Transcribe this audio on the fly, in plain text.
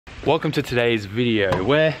Welcome to today's video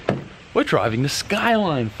where we're driving the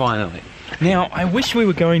Skyline finally. Now, I wish we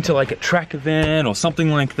were going to like a track event or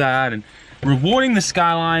something like that and rewarding the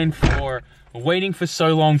Skyline for waiting for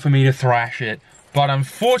so long for me to thrash it. But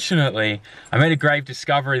unfortunately, I made a grave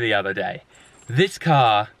discovery the other day. This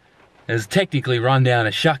car has technically run down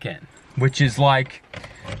a shuck-in, which is like,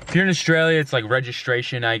 if you're in Australia, it's like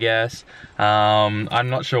registration, I guess. I'm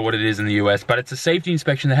not sure what it is in the US, but it's a safety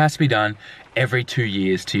inspection that has to be done every 2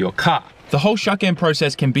 years to your car. The whole shuck-in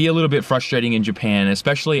process can be a little bit frustrating in Japan,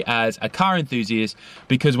 especially as a car enthusiast,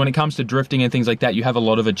 because when it comes to drifting and things like that, you have a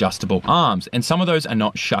lot of adjustable arms, and some of those are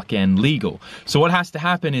not shuck-in legal. So what has to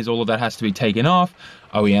happen is all of that has to be taken off,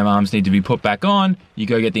 OEM arms need to be put back on, you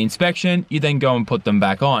go get the inspection, you then go and put them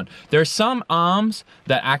back on. There are some arms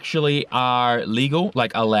that actually are legal,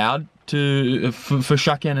 like allowed for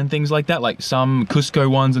shuck-in and things like that, like some Cusco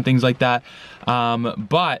ones and things like that,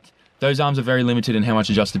 but those arms are very limited in how much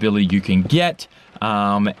adjustability you can get,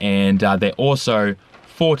 and they're also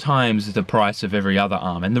 4 times the price of every other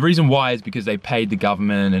arm. And the reason why is because they paid the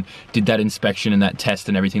government and did that inspection and that test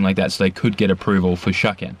and everything like that, so they could get approval for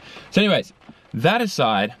shuck-in. So anyways, that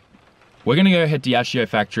aside, we're gonna go head to Yashio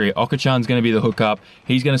factory. Oka-chan's gonna be the hookup.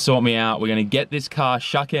 He's gonna sort me out. We're gonna get this car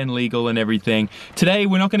shuck-in legal and everything. Today,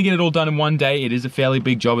 we're not gonna get it all done in one day. It is a fairly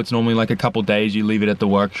big job. It's normally like a couple days. You leave it at the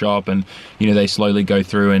workshop and, you know, they slowly go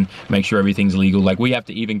through and make sure everything's legal. Like, we have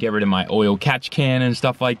to even get rid of my oil catch can and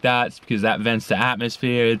stuff like that because that vents to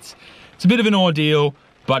atmosphere. It's a bit of an ordeal,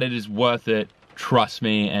 but it is worth it. Trust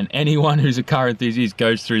me, and anyone who's a car enthusiast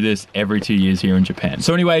goes through this every 2 years here in Japan.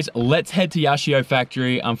 So anyways, let's head to Yashio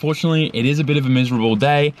factory. Unfortunately, it is a bit of a miserable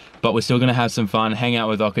day, but we're still gonna have some fun, hang out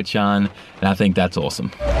with Oka-chan, and I think that's awesome.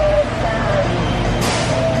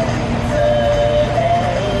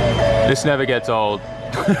 This never gets old.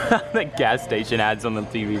 The gas station ads on the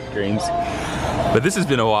TV screens. But this has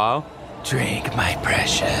been a while. Drink, my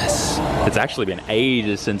precious. It's actually been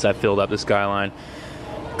ages since I filled up the Skyline.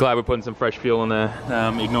 Glad we're putting some fresh fuel in there.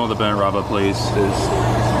 Ignore the burnt rubber, please.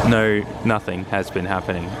 Nothing has been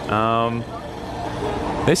happening.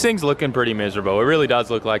 This thing's looking pretty miserable. It really does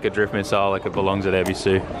look like a drift missile, like it belongs at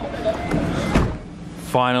Ebisu.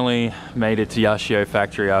 Finally made it to Yashio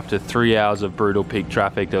factory after 3 hours of brutal peak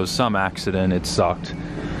traffic. There was some accident, it sucked,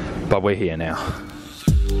 but we're here now.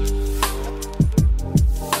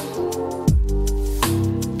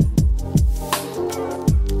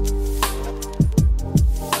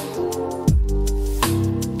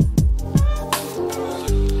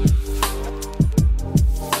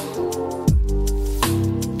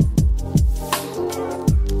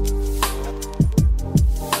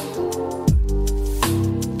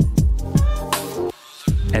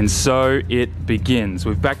 And so it begins.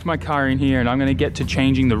 We've backed my car in here and I'm gonna get to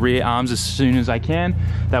changing the rear arms as soon as I can.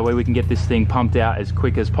 That way we can get this thing pumped out as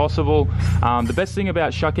quick as possible. The best thing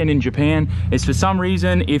about shuck-in in Japan is, for some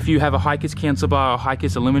reason, if you have a Hikers cancel bar or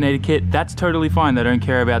Hikers eliminator kit, that's totally fine. They don't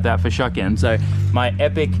care about that for shuck-in. So my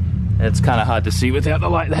epic, it's kind of hard to see without the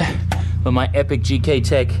light there, but my epic GK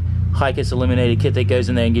Tech Hikers eliminator kit that goes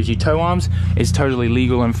in there and gives you tow arms is totally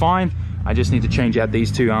legal and fine. I just need to change out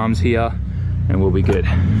these 2 arms here and we'll be good.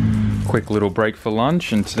 Quick little break for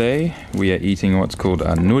lunch, and today we are eating what's called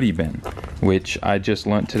a nori ben, which I just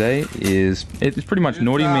learnt today it's pretty much,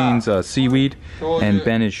 nori means seaweed and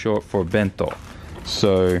ben is short for bento.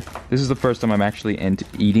 So this is the first time I'm actually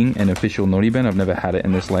eating an official nori ben. I've never had it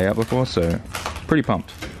in this layout before, so pretty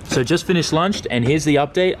pumped. So just finished lunch and here's the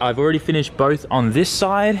update. I've already finished both on this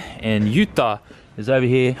side, and Yuta is over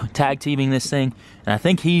here tag teaming this thing, and I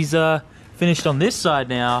think he's finished on this side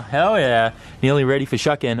now. Hell yeah, nearly ready for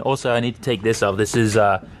shuck-in. Also, I need to take this off. This is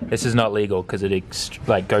not legal because it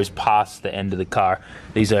like goes past the end of the car.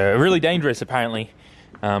 These are really dangerous apparently,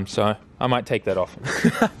 so I might take that off.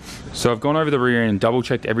 So I've gone over the rear and double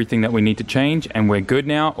checked everything that we need to change, and we're good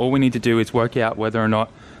now. All we need to do is work out whether or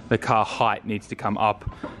not the car height needs to come up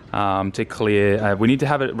to clear. We need to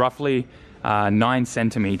have it roughly 9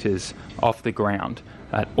 centimeters off the ground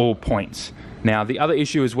at all points. Now, the other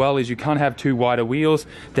issue as well is you can't have too wider wheels.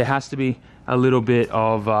 There has to be a little bit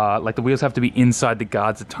of, like the wheels have to be inside the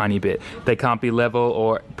guards a tiny bit. They can't be level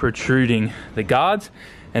or protruding the guards.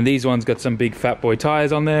 And these ones got some big fat boy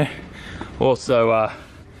tires on there. Also,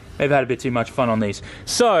 they've had a bit too much fun on these.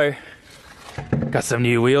 So, got some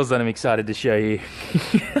new wheels that I'm excited to show you.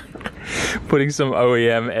 Putting some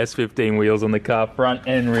OEM S15 wheels on the car, front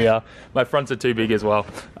and rear. My fronts are too big as well,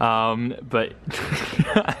 but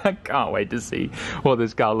I can't wait to see what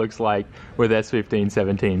this car looks like with S15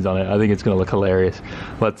 17s on it. I think it's going to look hilarious.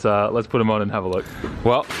 Let's put them on and have a look.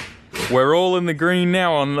 Well, we're all in the green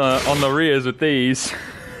now on the rears with these.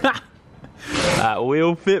 That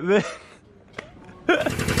wheel fitment.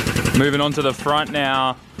 Moving on to the front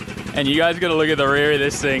now. And you guys gotta look at the rear of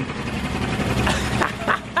this thing.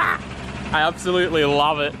 I absolutely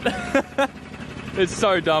love it. It's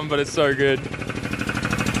so dumb, but it's so good.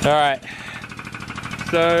 All right.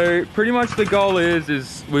 So pretty much the goal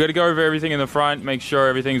is we got to go over everything in the front, make sure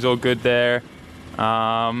everything's all good there.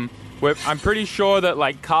 I'm pretty sure that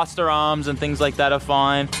like caster arms and things like that are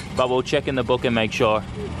fine, but we'll check in the book and make sure.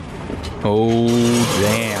 Oh,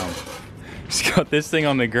 damn. He's got this thing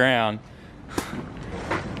on the ground.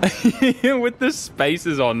 With the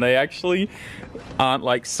spacers on, they actually aren't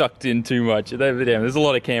like sucked in too much. Damn, there's a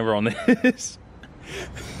lot of camber on this.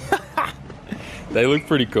 They look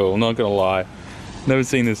pretty cool, not gonna lie. Never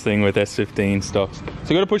seen this thing with S15 stocks. So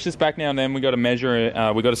we got to push this back now and then. We got to measure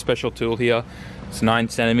it. We got a special tool here. It's 9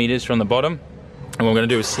 centimeters from the bottom. And what we're going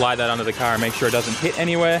to do is slide that under the car and make sure it doesn't hit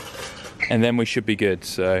anywhere. And then we should be good.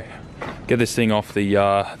 So get this thing off the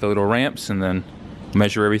little ramps and then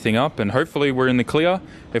measure everything up. And hopefully we're in the clear.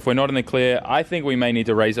 If we're not in the clear, I think we may need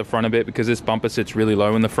to raise the front a bit because this bumper sits really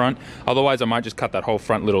low in the front. Otherwise, I might just cut that whole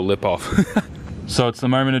front little lip off. So it's the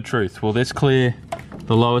moment of truth. Will this clear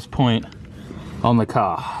the lowest point on the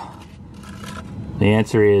car? The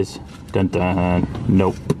answer is dun dun.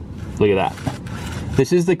 Nope. Look at that.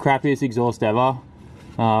 This is the crappiest exhaust ever.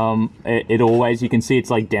 It always, you can see it's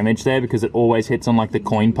like damaged there because it always hits on like the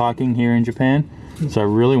coin parking here in Japan. So I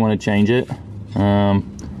really want to change it.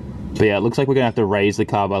 But yeah, it looks like we're gonna have to raise the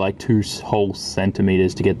car by like 2 whole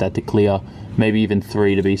centimeters to get that to clear. Maybe even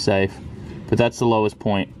 3 to be safe. But that's the lowest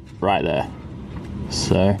point right there.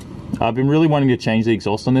 So I've been really wanting to change the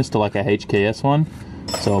exhaust on this to like a HKS one,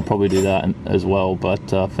 so I'll probably do that as well. But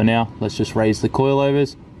for now, let's just raise the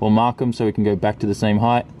coilovers. We'll mark them so we can go back to the same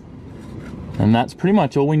height. And that's pretty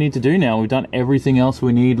much all we need to do now. We've done everything else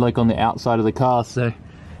we need like on the outside of the car, so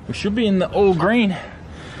we should be in the all green.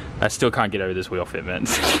 I still can't get over this wheel fitment.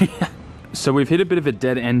 So we've hit a bit of a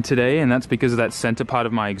dead end today, and that's because of that center part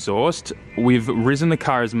of my exhaust. We've risen the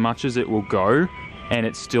car as much as it will go, and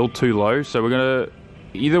it's still too low. So we're gonna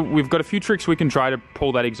we've got a few tricks we can try to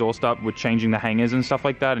pull that exhaust up with changing the hangers and stuff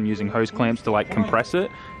like that and using hose clamps to like compress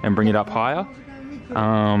it and bring it up higher.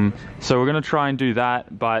 So we're gonna try and do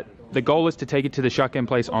that, but the goal is to take it to the shotgun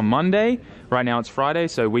place on Monday. Right now it's Friday,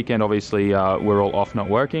 so weekend obviously we're all off not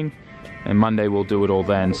working, and Monday we'll do it all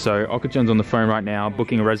then. So Oka-chan's on the phone right now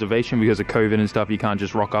booking a reservation because of COVID and stuff. You can't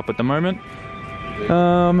just rock up at the moment.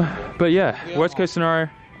 But yeah, worst case scenario,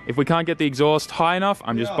 if we can't get the exhaust high enough,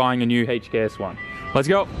 I'm just buying a new HKS one. Let's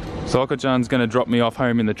go. So Oka-chan's gonna drop me off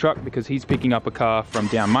home in the truck because he's picking up a car from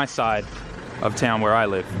down my side of town where I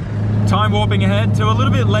live. Time warping ahead to a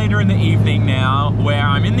little bit later in the evening now, where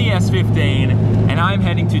I'm in the S15 and I'm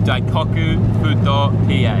heading to Daikoku Futo,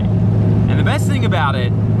 PA. And the best thing about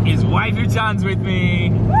it is Waifu-chan's with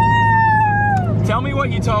me. Woo! Tell me what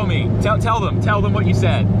you told me. Tell them what you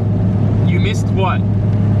said. You missed what?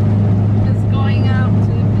 Just going out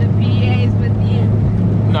to the PAs with you.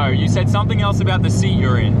 No, you said something else about the seat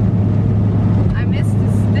you're in. I missed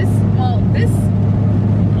this.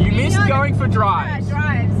 You missed going for drives.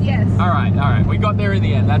 Drives, yes. All right. We got there in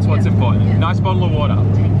the end. That's what's important. Yeah. Nice bottle of water.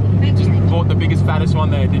 Thank you. Bought the biggest, fattest one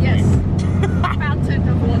there, didn't Yes. you? Fountain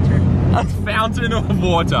of water. A fountain of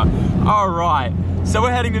water. All right. So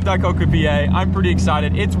we're heading to Daikoku, PA. I'm pretty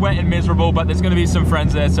excited. It's wet and miserable, but there's going to be some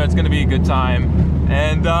friends there, so it's going to be a good time.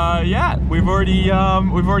 And yeah, we've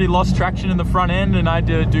already lost traction in the front end, and I had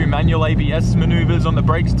to do manual ABS maneuvers on the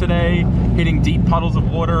brakes today, hitting deep puddles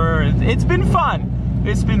of water. It's been fun.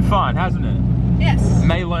 It's been fun, hasn't it? Yes.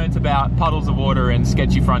 May learnt about puddles of water and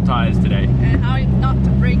sketchy front tires today. And how not to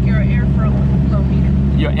break your airflow meter.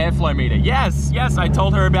 Your airflow meter. Yes. I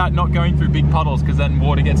told her about not going through big puddles because then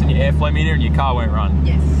water gets in your airflow meter and your car won't run.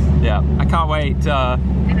 Yes. Yeah, I can't wait.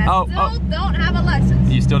 And I still don't have a license.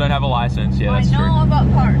 You still don't have a license. Yeah, that's true. I know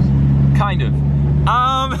about cars. Kind of.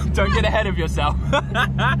 Don't get ahead of yourself.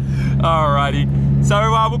 Alrighty. So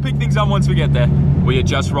we'll pick things up once we get there. We are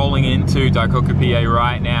just rolling into Daikoku, PA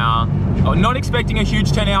right now. Not expecting a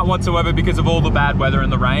huge turnout whatsoever because of all the bad weather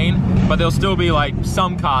and the rain, but there'll still be like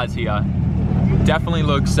some cars here. Definitely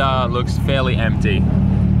looks fairly empty.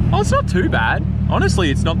 Oh, it's not too bad.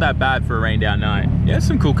 Honestly, it's not that bad for a rain down night. Yeah,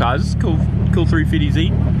 some cool cars. Cool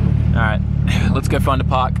 350Z. All right, let's go find a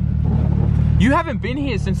park. You haven't been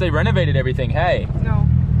here since they renovated everything, hey? No.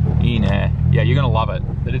 Yeah, you're gonna love it.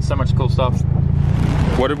 They did so much cool stuff.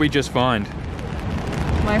 What did we just find?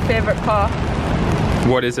 My favorite car.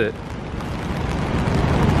 What is it?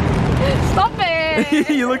 Stop it!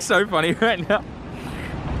 You look so funny right now.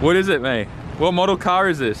 What is it, mate? What model car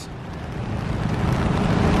is this? 2016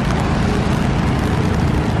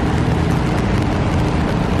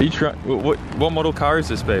 Are you trying? What model car is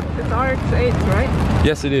this, babe? It's RX-8, right?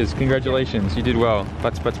 Yes, it is. Congratulations, you did well.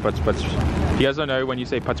 Putz, putz, putz, putz. You guys don't know when you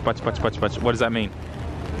say putz, putz, putz, putz, putz. What does that mean?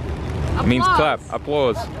 Applause. It means clap,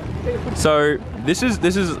 applause. So this is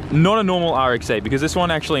not a normal RX-8 because this one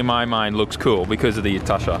actually in my mind looks cool because of the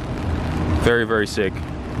Yatasha. Very, very sick.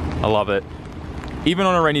 I love it. Even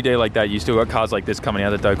on a rainy day like that, you still got cars like this coming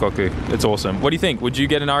out of the Aoba-Ku. It's awesome. What do you think? Would you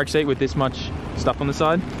get an RX-8 with this much stuff on the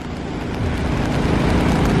side?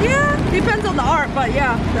 Yeah, depends on the art, but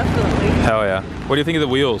yeah, definitely. Hell yeah. What do you think of the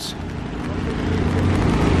wheels?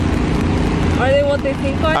 Are they what they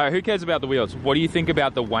think like? Alright, who cares about the wheels? What do you think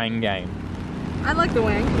about the Wang game? I like the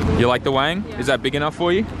Wang. You like the Wang? Yeah. Is that big enough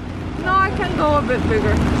for you? No, I can go a bit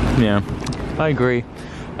bigger. Yeah, I agree.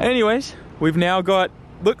 Anyways, we've now got...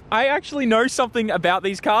 Look, I actually know something about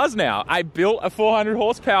these cars now. I built a 400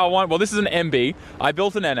 horsepower one. Well, this is an MB. I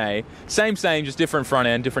built an NA. Same, just different front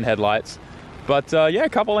end, different headlights. But yeah, a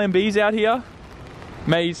couple MBs out here.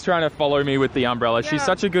 May's trying to follow me with the umbrella. Yeah. She's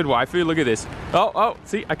such a good waifu. Look at this. Oh,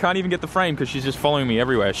 see, I can't even get the frame because she's just following me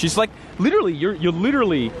everywhere. She's like, literally, you're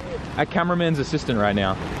literally a cameraman's assistant right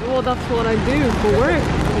now. Well, that's what I do for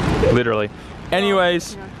work. Literally.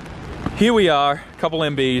 Anyways, here we are. A couple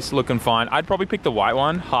MBs looking fine. I'd probably pick the white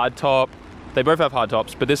one, hard top. They both have hard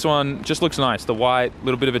tops, but this one just looks nice. The white,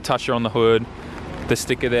 little bit of a toucher on the hood. The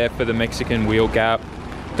sticker there for the Mexican wheel gap.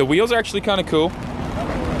 The wheels are actually kind of cool.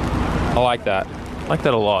 I like that. I like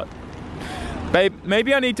that a lot. Babe,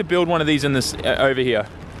 maybe I need to build one of these in this over here.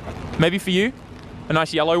 Maybe for you? A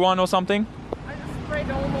nice yellow one or something? I just sprayed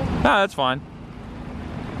all of them. No, that's fine.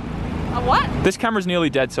 A what? This camera's nearly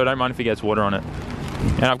dead, so I don't mind if it gets water on it.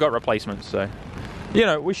 And I've got replacements, so... You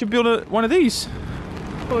know, we should build one of these.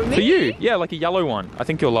 For me? For you. Yeah, like a yellow one. I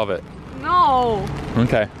think you'll love it. No.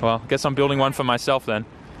 Okay, well, guess I'm building one for myself then.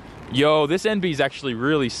 Yo, this NB is actually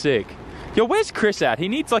really sick. Yo, where's Chris at? He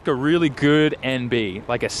needs like a really good NB,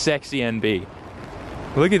 like a sexy NB.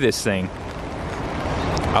 Look at this thing.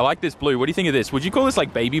 I like this blue. What do you think of this? Would you call this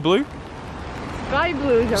like baby blue? Sky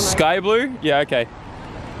blue. Sky blue? Yeah, okay.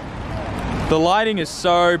 The lighting is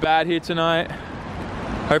so bad here tonight.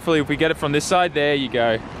 Hopefully if we get it from this side, there you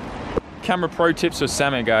go. Camera pro tips for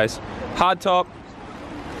SAMMIT, guys. Hard top.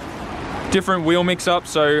 Different wheel mix up,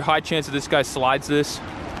 so high chance that this guy slides this.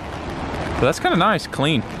 But that's kind of nice,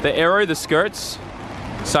 clean. The aero, the skirts,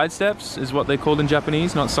 side steps is what they're called in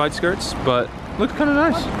Japanese, not side skirts, but look kind of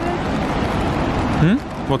nice.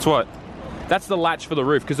 What's what? That's the latch for the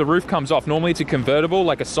roof, because the roof comes off. Normally it's a convertible,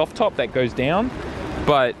 like a soft top that goes down,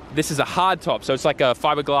 but this is a hard top, so it's like a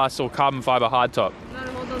fiberglass or carbon fiber hard top.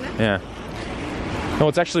 Yeah. Oh,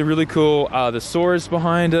 it's actually really cool. The Sora's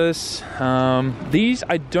behind us. These,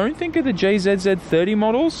 I don't think are the JZZ30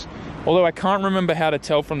 models. Although I can't remember how to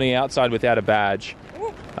tell from the outside without a badge.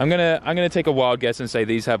 I'm gonna take a wild guess and say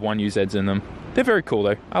these have 1UZs in them. They're very cool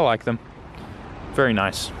though. I like them. Very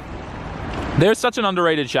nice. They're such an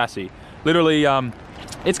underrated chassis. Literally,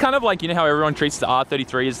 it's kind of like, you know how everyone treats the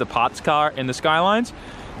R33 as the parts car in the Skylines?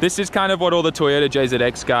 This is kind of what all the Toyota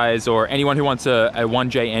JZX guys or anyone who wants a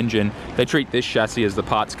 1J engine, they treat this chassis as the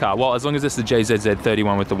parts car. Well, as long as it's the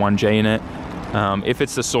JZZ31 with the 1J in it. If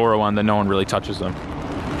it's the Sora one, then no one really touches them.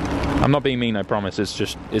 I'm not being mean, I promise. It's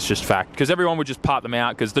just fact. Because everyone would just part them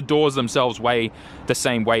out because the doors themselves weigh the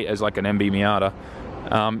same weight as like an MB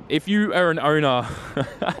Miata. If you are an owner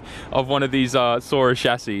of one of these Sora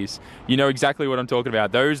chassis, you know exactly what I'm talking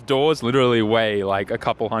about. Those doors literally weigh like a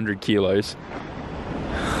couple 100 kilos.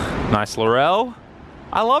 Nice Laurel.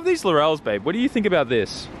 I love these Laurels, babe. What do you think about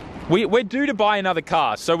this? We're due to buy another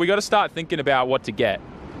car, so we got to start thinking about what to get.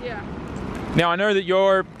 Yeah. Now, I know that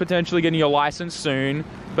you're potentially getting your license soon,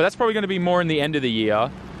 but that's probably going to be more in the end of the year.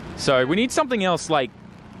 So we need something else like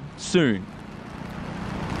soon.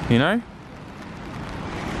 You know?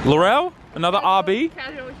 Laurel? Another RB?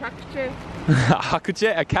 Casual hakuche.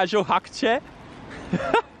 Hakuche? A casual hakuche?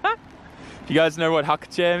 You guys know what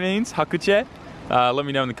hakuche means? Hakuche? Let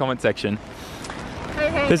me know in the comment section.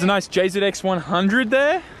 There's a nice JZX 100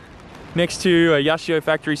 there, next to a Yashio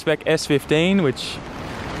factory spec S15, which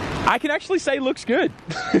I can actually say looks good.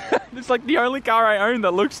 It's like the only car I own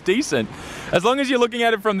that looks decent. As long as you're looking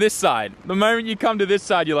at it from this side. The moment you come to this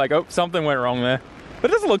side, you're like, oh, something went wrong there. But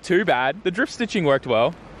it doesn't look too bad. The drift stitching worked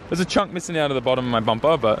well. There's a chunk missing out of the bottom of my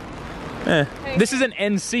bumper, but This is an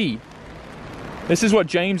NC. This is what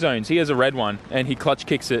James owns. He has a red one, and he clutch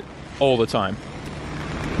kicks it all the time.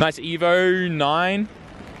 Nice Evo 9.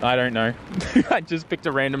 I don't know. I just picked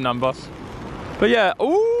a random number. But yeah,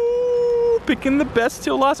 ooh, picking the best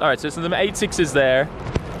till last. All right, so the 8.6 is there.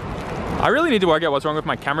 I really need to work out what's wrong with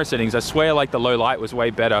my camera settings. I swear like the low light was way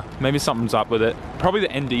better. Maybe something's up with it. Probably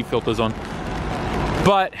the ND filter's on.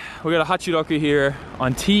 But we got a Hachiroku here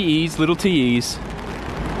on TEs, little TEs.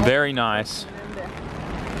 Very nice.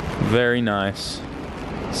 Very nice.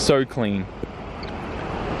 So clean.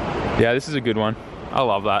 Yeah, this is a good one. I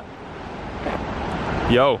love that.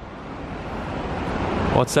 Yo.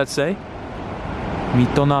 What's that say?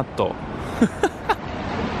 Mitonato.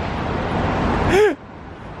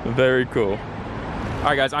 Very cool.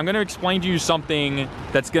 Alright guys, I'm going to explain to you something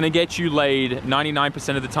that's going to get you laid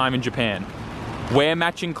 99% of the time in Japan. Wear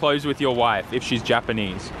matching clothes with your wife if she's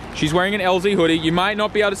Japanese. She's wearing an LZ hoodie. You might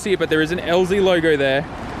not be able to see it, but there is an LZ logo there.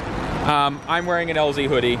 I'm wearing an LZ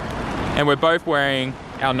hoodie, and we're both wearing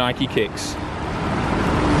our Nike kicks.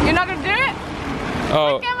 You're not gonna do it?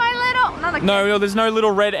 Oh. Look at my little... No, there's no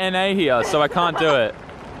little red NA here, so I can't do it.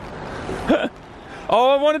 Oh,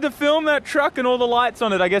 I wanted to film that truck and all the lights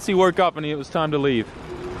on it. I guess he woke up and it was time to leave.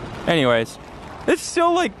 Anyways, it's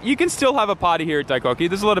still like, you can still have a party here at Daikoku.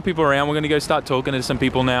 There's a lot of people around. We're gonna go start talking to some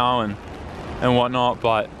people now and whatnot,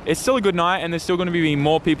 but it's still a good night and there's still gonna be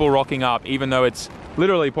more people rocking up, even though it's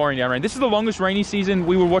literally pouring down rain. This is the longest rainy season.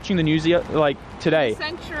 We were watching the news like today. A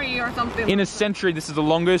century or something. In a century, this is the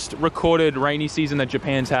longest recorded rainy season that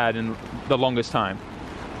Japan's had in the longest time.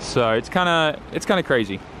 So it's kind of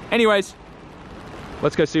crazy. Anyways,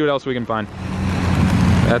 let's go see what else we can find.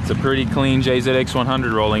 That's a pretty clean JZX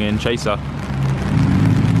 100 rolling in Chaser.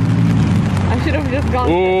 I should have just gone.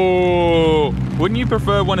 Ooh, wouldn't you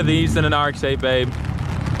prefer one of these than an RX-8, babe?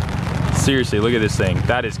 Seriously, look at this thing.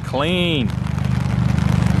 That is clean.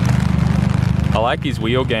 I like his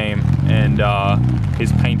wheel game and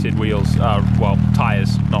his painted wheels. Well,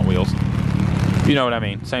 tires, not wheels. You know what I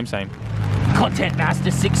mean. Same. Content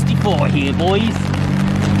Master 64 here, boys.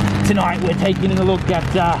 Tonight we're taking a look at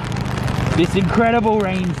this incredible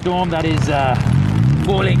rainstorm that is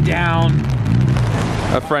falling down.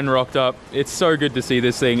 A friend rocked up. It's so good to see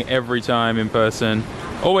this thing every time in person.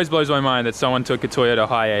 Always blows my mind that someone took a Toyota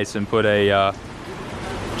Hiace and put a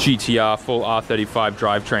GTR full R35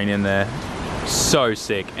 drivetrain in there. So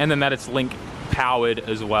sick. And then that it's Link powered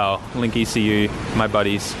as well. Link ECU, my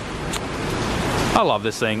buddies. I love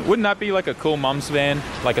this thing. Wouldn't that be like a cool mum's van?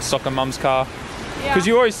 Like a soccer mum's car? Because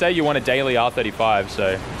you always say you want a daily R35,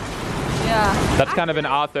 so... Yeah. That's kind of an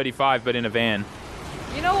R35, but in a van.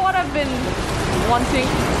 You know what I've been wanting?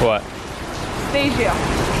 What? Stasia.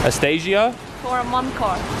 A Stasia? For a mum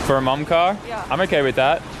car. For a mum car? Yeah. I'm okay with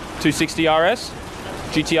that. 260 RS?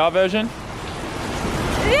 GTR version?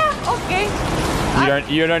 Yeah, okay.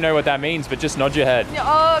 You don't know what that means, but just nod your head.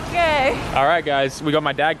 Yeah, okay. All right, guys, we got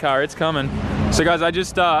my dad car. It's coming. So, guys, I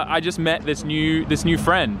just met this new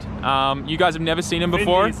friend. You guys have never seen him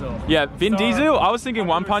before. Vin Diesel. Yeah, Vin Diesel. I was thinking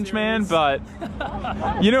One Punch Man, but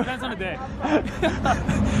you know, depends on the day.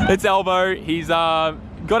 it's Elbow. He's got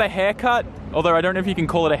a haircut. Although I don't know if you can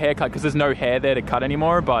call it a haircut because there's no hair there to cut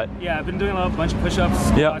anymore. But Yeah, I've been doing a bunch of push-ups,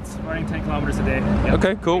 squats, running 10 kilometers a day. Yep.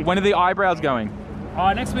 Okay, cool. When are the eyebrows going?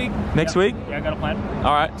 Next week. Next week? Yeah, I got a plan.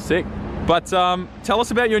 All right, sick. But tell us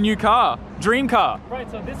about your new car, dream car. Right,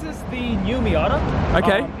 so this is the new Miata.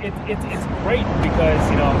 Okay. It's great because,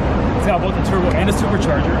 you know, it's got both a turbo and a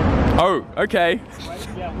supercharger. Oh, okay. Right?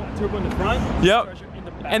 Yeah, turbo in the front. Yep. Supercharger in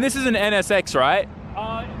the back. And this is an NSX, right?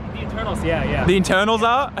 The internals, yeah. The internals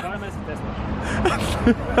are? Not a mess with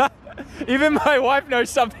Tesla. Even my wife knows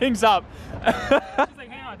something's up. She's like,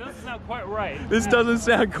 hang on, it doesn't sound quite right. This doesn't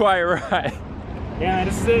sound quite right. Yeah,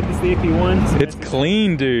 this is it. This is the AP1. It's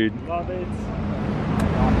clean, dude. Love it.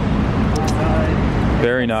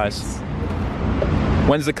 Very nice.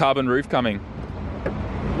 When's the carbon roof coming?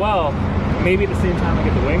 Well, maybe at the same time I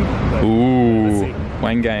get the wing. But Ooh, let's see.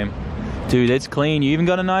 wing game. Dude, it's clean. You even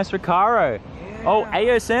got a nice Recaro. Yeah. Oh,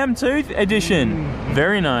 ASM 2 edition.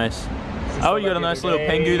 Very nice. Oh, you got a nice little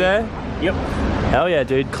Pengu there? Yep. Hell yeah,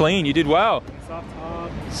 dude. Clean. You did well. Soft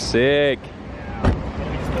top. Sick. Yeah.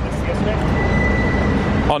 Let me just put this yesterday.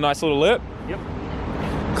 Oh, nice little lip. Yep.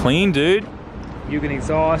 Clean, dude. Yugen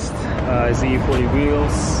exhaust, Z40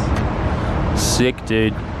 wheels. Sick,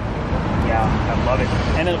 dude. Yeah, I love it.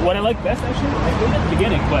 And then what I like best, actually, I did it at the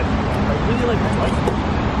beginning, but I really like this light.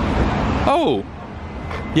 Oh,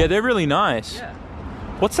 yeah, they're really nice. Yeah.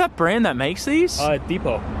 What's that brand that makes these?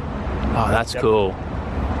 Depot. Oh, that's Yep. cool.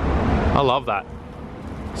 I love that.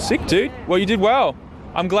 Sick, dude. Well, you did well.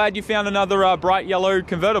 I'm glad you found another bright yellow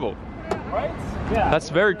convertible. Right? Yeah. That's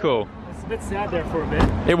very cool. It's a bit sad there for a bit,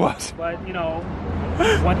 It was. but you know,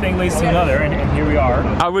 one thing leads to another, and here we are.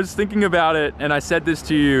 I was thinking about it, and I said this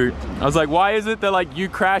to you. I was like, why is it that like you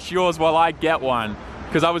crash yours while I get one?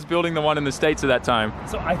 Because I was building the one in the States at that time.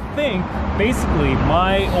 So I think, basically,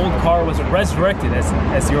 my old car was resurrected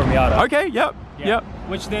as your Miata. Okay, yep, Yeah. yep.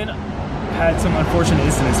 Which then had some unfortunate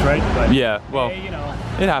incidents, right? But Yeah, well, hey, you know,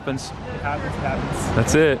 it happens. it happens. It happens.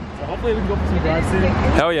 That's it. So hopefully we can go for some drives soon.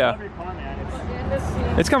 Hell yeah. Love your car,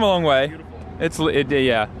 man. It's come a long way. Beautiful.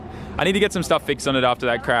 Yeah. I need to get some stuff fixed on it after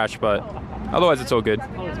that crash, but otherwise it's all good.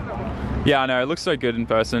 Yeah, I know, it looks so good in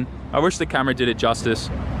person. I wish the camera did it justice.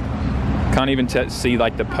 Can't even see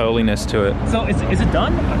like the pearliness to it. So is it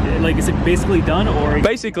done? Like, is it basically done, or?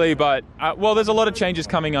 Basically, but well, there's a lot of changes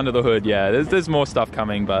coming under the hood. Yeah, there's more stuff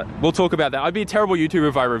coming, but we'll talk about that. I'd be a terrible YouTuber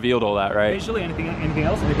if I revealed all that, right? Visually, anything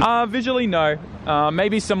else? Visually, no.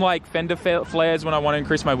 Maybe some like fender flares when I want to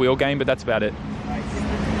increase my wheel gain, but that's about it.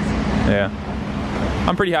 Yeah,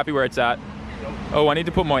 I'm pretty happy where it's at. Oh, I need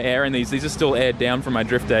to put more air in these. These are still aired down from my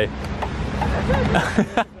drift day.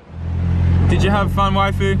 Did you have fun,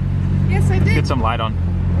 waifu? Yes, I did. Get some light on.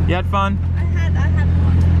 You had fun? I had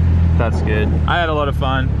fun. That's good. I had a lot of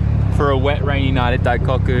fun for a wet, rainy night at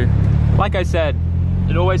Daikoku. Like I said,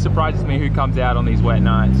 it always surprises me who comes out on these wet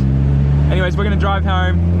nights. Anyways, we're gonna drive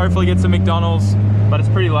home, hopefully get some McDonald's, but it's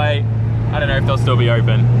pretty late. I don't know if they'll still be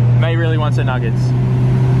open. May really wants her nuggets. It's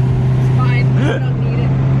fine. I don't need it.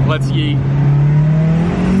 Let's yeet.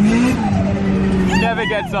 Never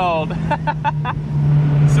gets old.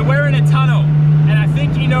 So we're in a tunnel, and I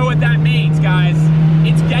think you know what that means, guys.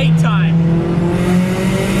 It's gate time.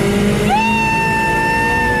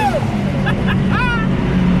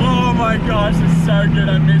 Oh my gosh, it's so good.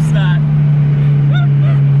 I missed that.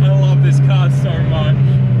 I love this car so much.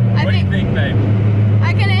 What do you think, babe?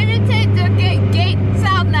 I can imitate the gate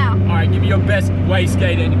sound now. All right, give me your best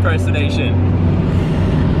wastegate impersonation.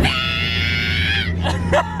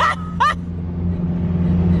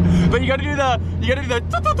 But you gotta do the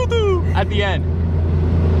doo-doo-doo-doo at the end.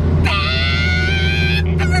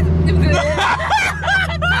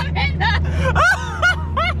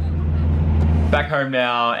 Back home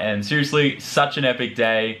now, and seriously, such an epic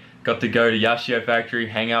day. Got to go to Yashio factory,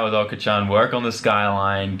 hang out with Oka-chan, work on the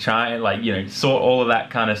Skyline, try and like, you know, sort all of that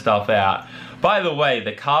kind of stuff out. By the way,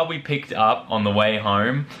 the car we picked up on the way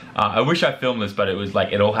home, I wish I filmed this, but it was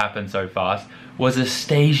like, it all happened so fast, was a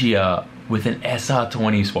Stagia with an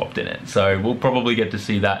SR20 swapped in it. So we'll probably get to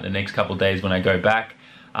see that in the next couple of days when I go back.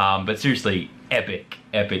 But seriously, epic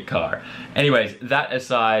car. Anyways, that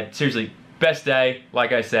aside, seriously, best day,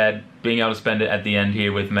 like I said, being able to spend it at the end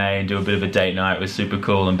here with May and do a bit of a date night was super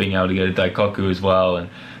cool, and being able to go to Daikoku as well and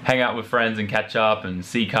hang out with friends and catch up and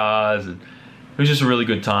see cars. And it was just a really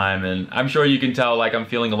good time, and I'm sure you can tell like I'm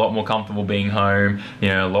feeling a lot more comfortable being home, you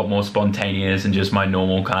know, a lot more spontaneous and just my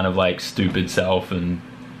normal kind of like stupid self and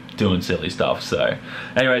doing silly stuff. So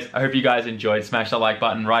anyways, I hope you guys enjoyed. Smash that like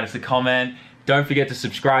button, write us a comment. Don't forget to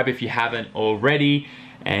subscribe if you haven't already,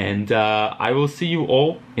 and I will see you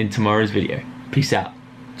all in tomorrow's video. Peace out.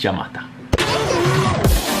 Jamata.